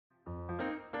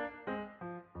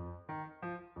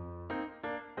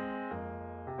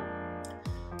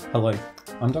Hello,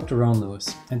 I'm Dr. Rowan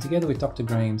Lewis, and together with Dr.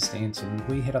 Graham Stanton,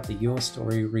 we head up the Your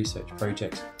Story research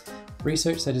project,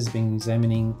 research that has been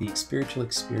examining the spiritual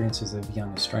experiences of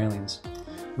young Australians.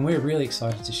 And we're really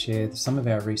excited to share some of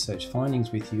our research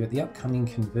findings with you at the upcoming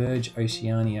Converge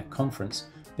Conference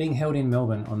being held in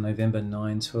Melbourne on November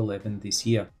 9 to 11 this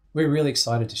year. We're really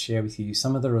excited to share with you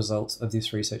some of the results of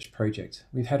this research project.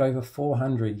 We've had over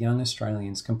 400 young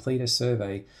Australians complete a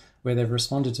survey where they've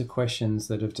responded to questions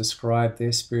that have described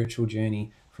their spiritual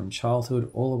journey from childhood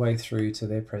all the way through to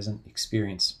their present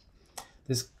experience.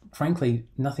 There's frankly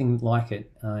nothing like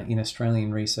it in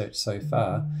Australian research so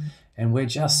far, and we're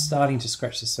just starting to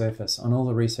scratch the surface on all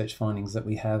the research findings that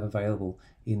we have available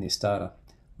in this data.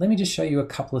 Let me just show you a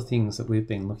couple of things that we've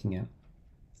been looking at.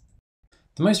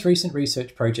 The most recent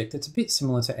research project that's a bit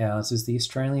similar to ours is the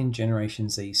Australian Generation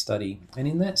Z study. And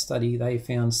in that study, they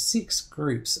found 6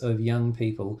 groups of young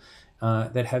people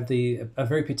that have a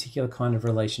very particular kind of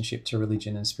relationship to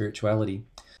religion and spirituality.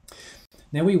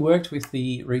 Now, we worked with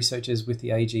the researchers with the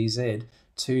AGZ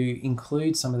to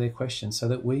include some of their questions so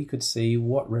that we could see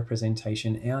what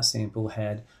representation our sample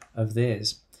had of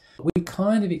theirs. We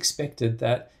kind of expected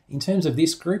that in terms of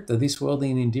this group, the this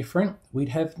worldly and indifferent, we'd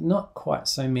have not quite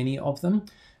so many of them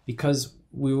because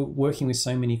we were working with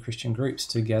so many Christian groups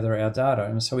to gather our data.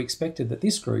 And so we expected that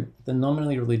this group, the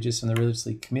nominally religious and the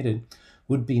religiously committed,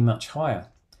 would be much higher.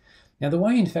 Now, the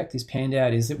way in fact this panned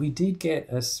out is that we did get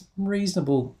a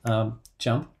reasonable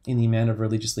jump in the amount of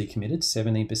religiously committed.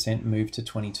 17% moved to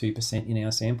 22% in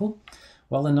our sample,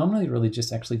 while the nominally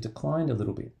religious actually declined a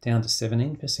little bit, down to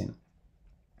 17%.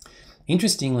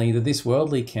 Interestingly, the this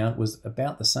worldly count was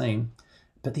about the same,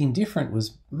 but the indifferent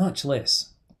was much less,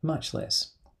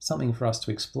 something for us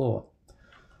to explore.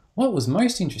 What was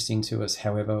most interesting to us,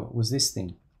 however, was this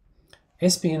thing.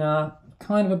 SPNR,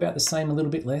 kind of about the same, a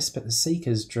little bit less, but the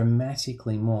seekers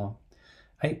dramatically more.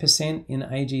 8% in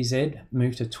AGZ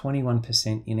moved to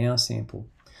 21% in our sample.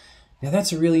 Now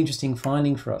that's a really interesting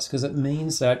finding for us because it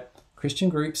means that Christian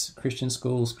groups, Christian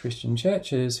schools, Christian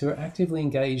churches who are actively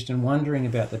engaged and wondering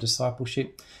about the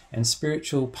discipleship and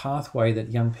spiritual pathway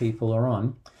that young people are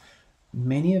on,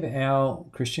 many of our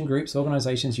Christian groups,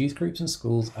 organisations, youth groups and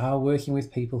schools are working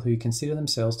with people who consider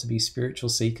themselves to be spiritual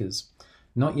seekers,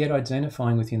 not yet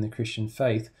identifying within the Christian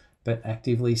faith, but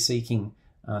actively seeking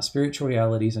spiritual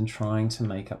realities and trying to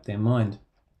make up their mind.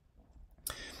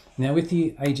 Now, with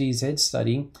the AGZ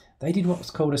study, they did what was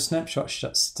called a snapshot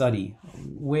study,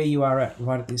 where you are at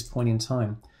right at this point in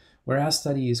time. Where our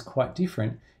study is quite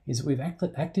different is that we've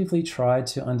actively tried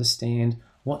to understand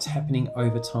what's happening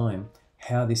over time,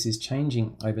 how this is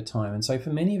changing over time. And so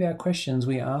for many of our questions,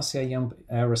 we asked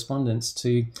our respondents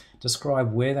to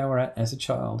describe where they were at as a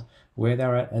child, where they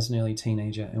were at as an early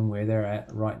teenager, and where they're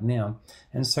at right now.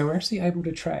 And so we're actually able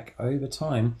to track over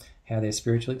time how their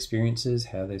spiritual experiences,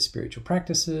 how their spiritual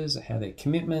practices, how their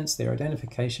commitments, their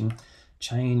identification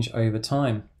change over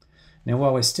time. Now,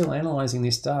 while we're still analysing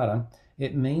this data,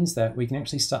 it means that we can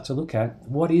actually start to look at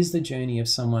what is the journey of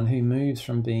someone who moves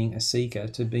from being a seeker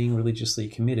to being religiously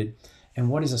committed, and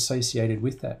what is associated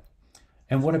with that.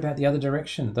 And what about the other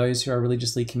direction, those who are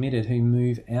religiously committed who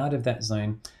move out of that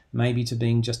zone, maybe to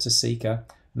being just a seeker,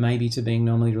 maybe to being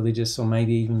nominally religious, or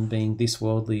maybe even being this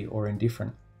worldly or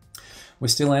indifferent. We're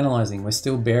still analysing, we're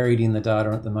still buried in the data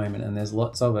at the moment, and there's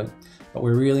lots of it, but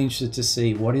we're really interested to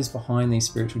see what is behind these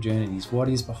spiritual journeys, what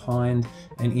is behind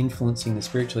and influencing the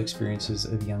spiritual experiences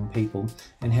of young people,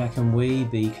 and how can we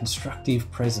be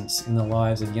constructive presence in the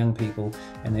lives of young people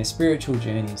and their spiritual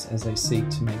journeys as they seek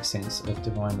to make sense of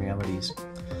divine realities.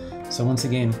 So once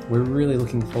again, we're really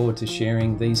looking forward to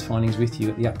sharing these findings with you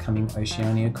at the upcoming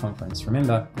Oceania Conference.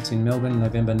 Remember, it's in Melbourne,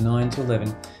 November 9 to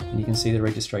 11, and you can see the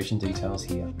registration details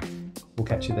here. We'll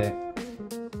catch you there.